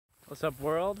What's up,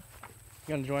 world?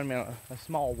 You're gonna join me on a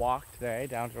small walk today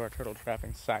down to our turtle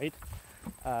trapping site.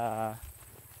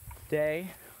 Today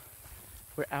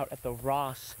we're out at the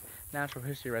Ross Natural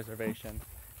History Reservation.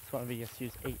 It's one of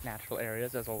VSU's 8 natural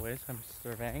areas. As always, I'm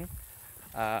surveying.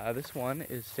 This one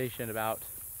is stationed about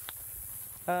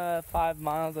 5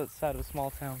 miles outside of a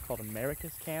small town called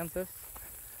Americus, Kansas,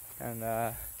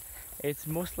 and it's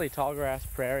mostly tall grass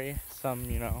prairie, some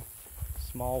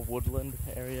small woodland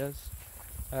areas.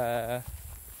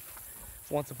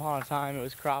 Once upon a time it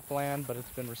was cropland, but it's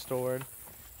been restored,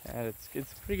 and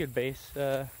it's a pretty good base.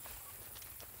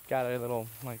 Got a little,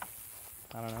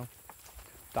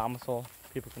 domicile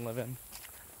people can live in,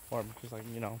 or just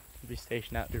be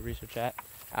stationed out, do research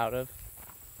out of.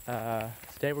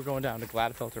 Today we're going down to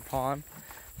Gladfelter Pond.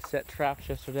 Set traps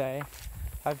yesterday.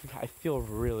 I feel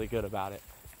really good about it.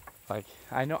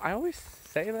 I know I always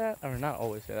say that, or not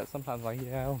always say that. Sometimes I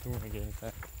don't think we're gonna get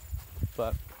anything.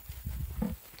 But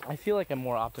I feel like I'm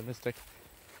more optimistic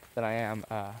than I am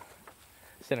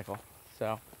cynical.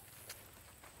 So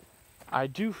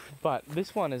but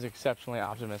this one is exceptionally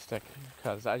optimistic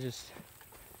because it's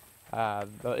a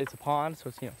pond, so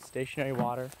it's stationary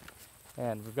water,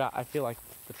 and I feel like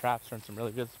the traps are in some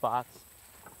really good spots,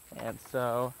 and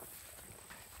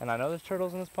I know there's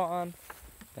turtles in this pond,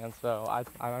 and so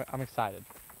I'm excited.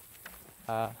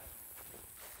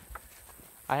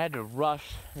 I had to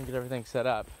rush and get everything set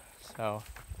up, so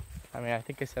I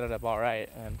think I set it up all right,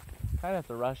 and I have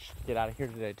to rush to get out of here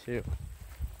today too.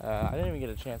 I didn't even get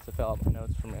a chance to fill out my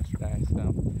notes from yesterday,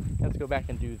 so let's go back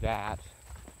and do that.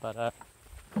 But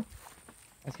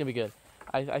it's gonna be good.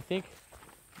 I think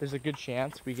there's a good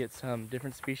chance we get some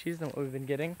different species than what we've been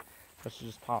getting, which is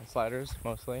just pond sliders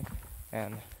mostly.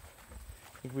 And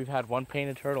I think we've had one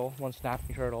painted turtle, one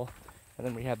snapping turtle, and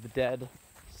then we had the dead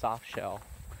soft shell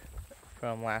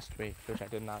from last week, which I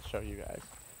did not show you guys.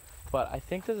 But I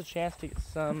think there's a chance to get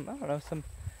some,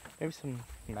 maybe some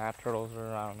map turtles,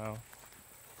 or I don't know,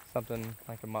 something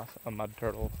like a mud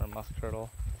turtle or a musk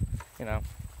turtle.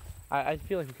 I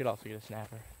feel like we could also get a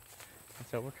snapper. And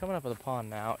so we're coming up with a pond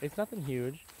now. It's nothing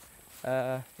huge.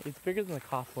 It's bigger than the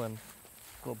Coughlin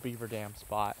little beaver dam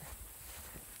spot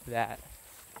that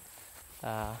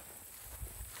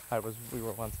we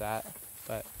were once at,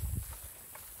 but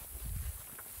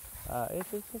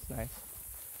it's nice.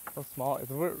 A little small.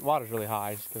 The water's really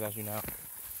high, just because, as you know,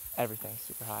 everything's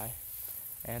super high.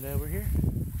 And we're here.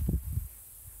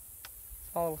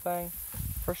 Small little thing.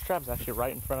 First trap's actually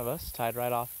right in front of us, tied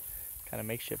right off kind of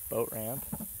makeshift boat ramp.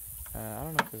 I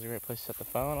don't know if there's a great place to set the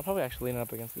phone. I'll probably actually lean it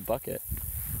up against the bucket,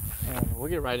 and we'll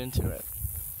get right into it.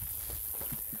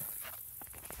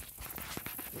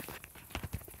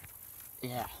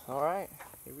 Yeah, alright,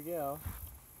 here we go.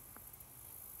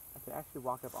 I can actually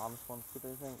walk up on this one, see if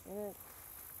there's anything in it.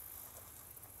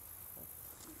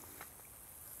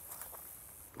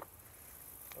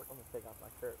 Let me take off my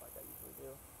shirt like I usually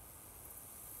do.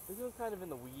 This one's kind of in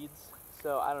the weeds,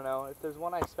 so I don't know. If there's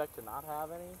one I expect to not have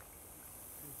any,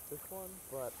 it's this one,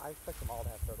 but I expect them all to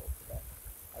have turtles today.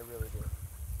 I really do.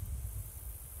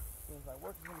 Means my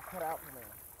work is going to be cut out for me.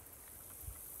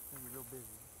 I'm going to be real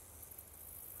busy.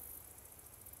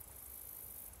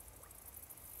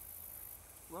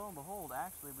 Lo and behold,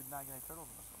 actually, we did not get any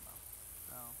turtles in this one, though.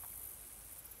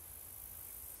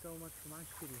 So much for my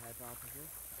shitty hypothesis.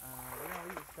 We're going to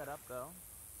leave it set up, though.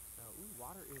 So, ooh,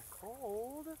 water is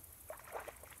cold.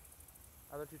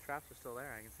 Other 2 traps are still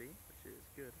there, I can see, which is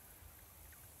good.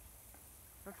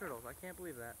 No turtles, I can't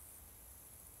believe that.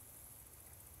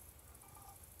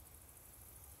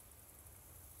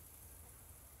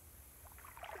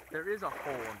 There is a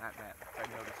hole in that net, I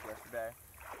noticed yesterday,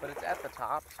 but it's at the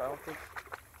top, so I don't think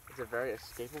it's a very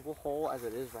escapable hole as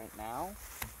it is right now.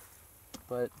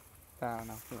 But I don't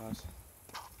know, who knows.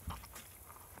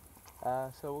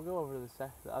 So we'll go over the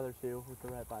other 2, which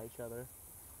are right by each other.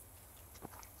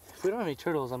 If we don't have any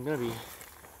turtles, I'm going to be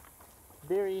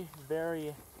very,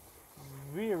 very,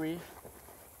 very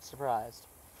surprised.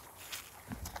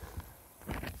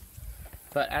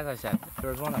 But as I said, if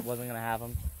there was one that wasn't going to have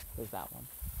them, there's that one.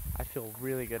 I feel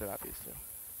really good about these 2.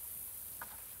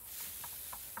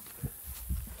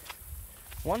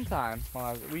 One time,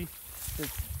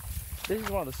 this is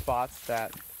one of the spots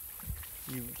that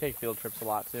you take field trips a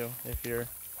lot to if you're,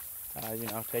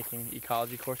 taking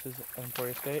ecology courses at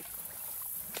Emporia State.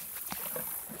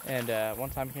 And one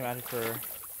time I came out here for,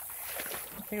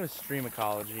 I think it was stream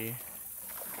ecology,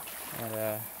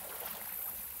 and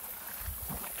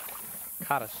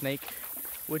caught a snake,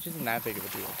 which isn't that big of a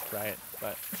deal, right?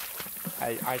 But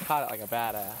I caught it like a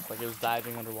badass. Like, it was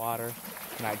diving underwater,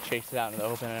 and I chased it out in the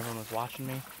open, and everyone was watching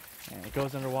me. and it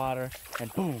goes underwater,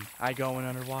 and boom, I go in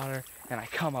underwater, and I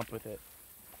come up with it.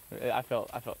 I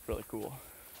felt really cool.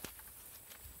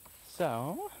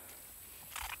 So,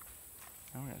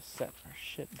 now we're gonna set our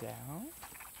shit down.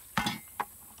 I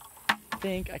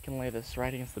think I can lay this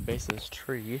right against the base of this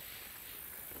tree.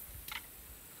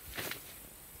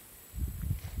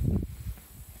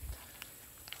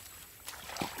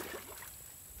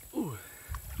 Ooh.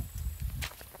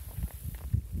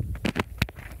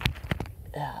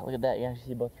 Yeah, look at that. You actually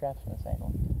see both traps from this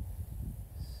angle.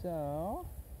 So,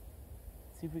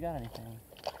 let's see if we got anything.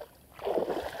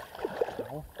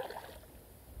 No.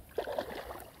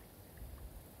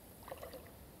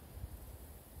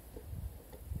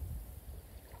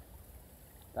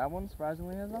 That one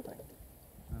surprisingly has nothing.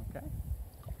 Okay.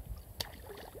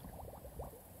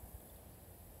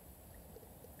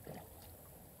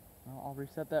 Well, I'll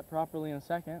reset that properly in a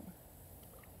second.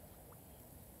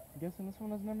 I'm guessing this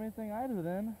one doesn't have anything either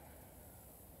then.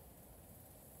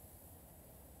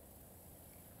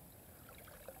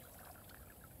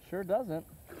 Sure doesn't.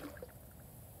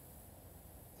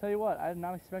 Tell you what, I did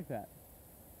not expect that.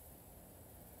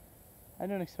 I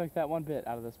didn't expect that one bit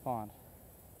out of this pond.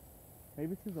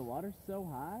 Maybe it's because the water's so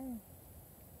high?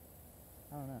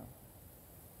 I don't know.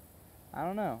 I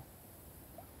don't know.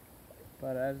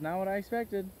 But that's not what I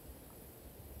expected.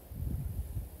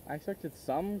 I expected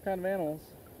some kind of animals.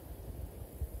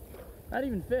 Not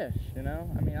even fish, you know?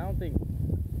 I mean, I don't think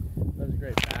there's a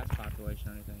great bass population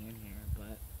or anything in here,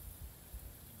 but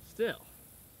still.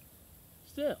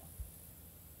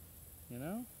 You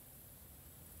know?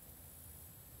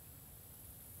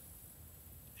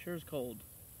 Sure is cold.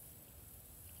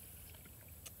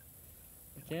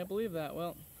 I can't believe that.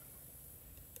 Well,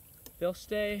 they'll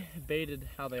stay baited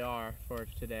how they are for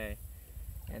today,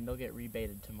 and they'll get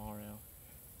rebaited tomorrow.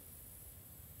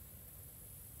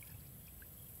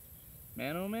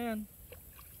 Man, oh man.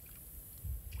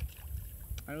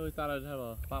 I really thought I'd have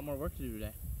a lot more work to do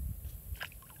today,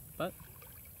 but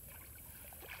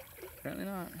apparently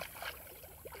not.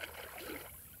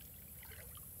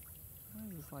 Why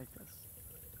is this like this?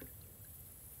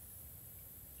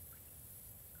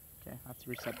 Okay, I have to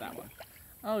reset that one.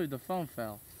 Oh, the phone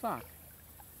fell. Fuck.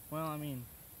 Well, I mean,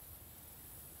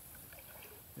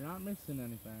 you're not missing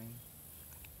anything.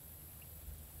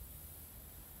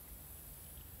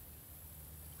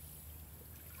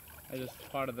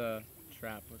 Part of the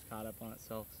trap was caught up on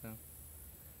itself, so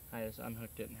I just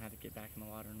unhooked it and had to get back in the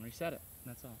water and reset it.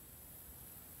 That's all.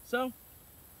 So,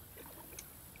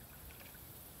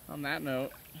 on that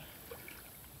note,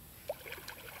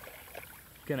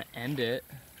 gonna end it.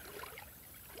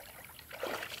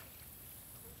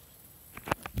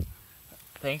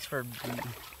 Thanks for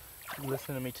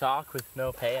listening to me talk with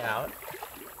no payout.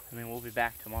 I mean, we'll be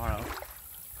back tomorrow.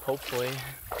 Hopefully,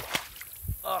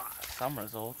 some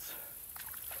results.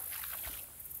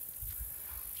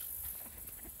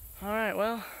 All right,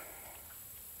 well,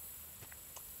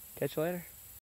 catch you later.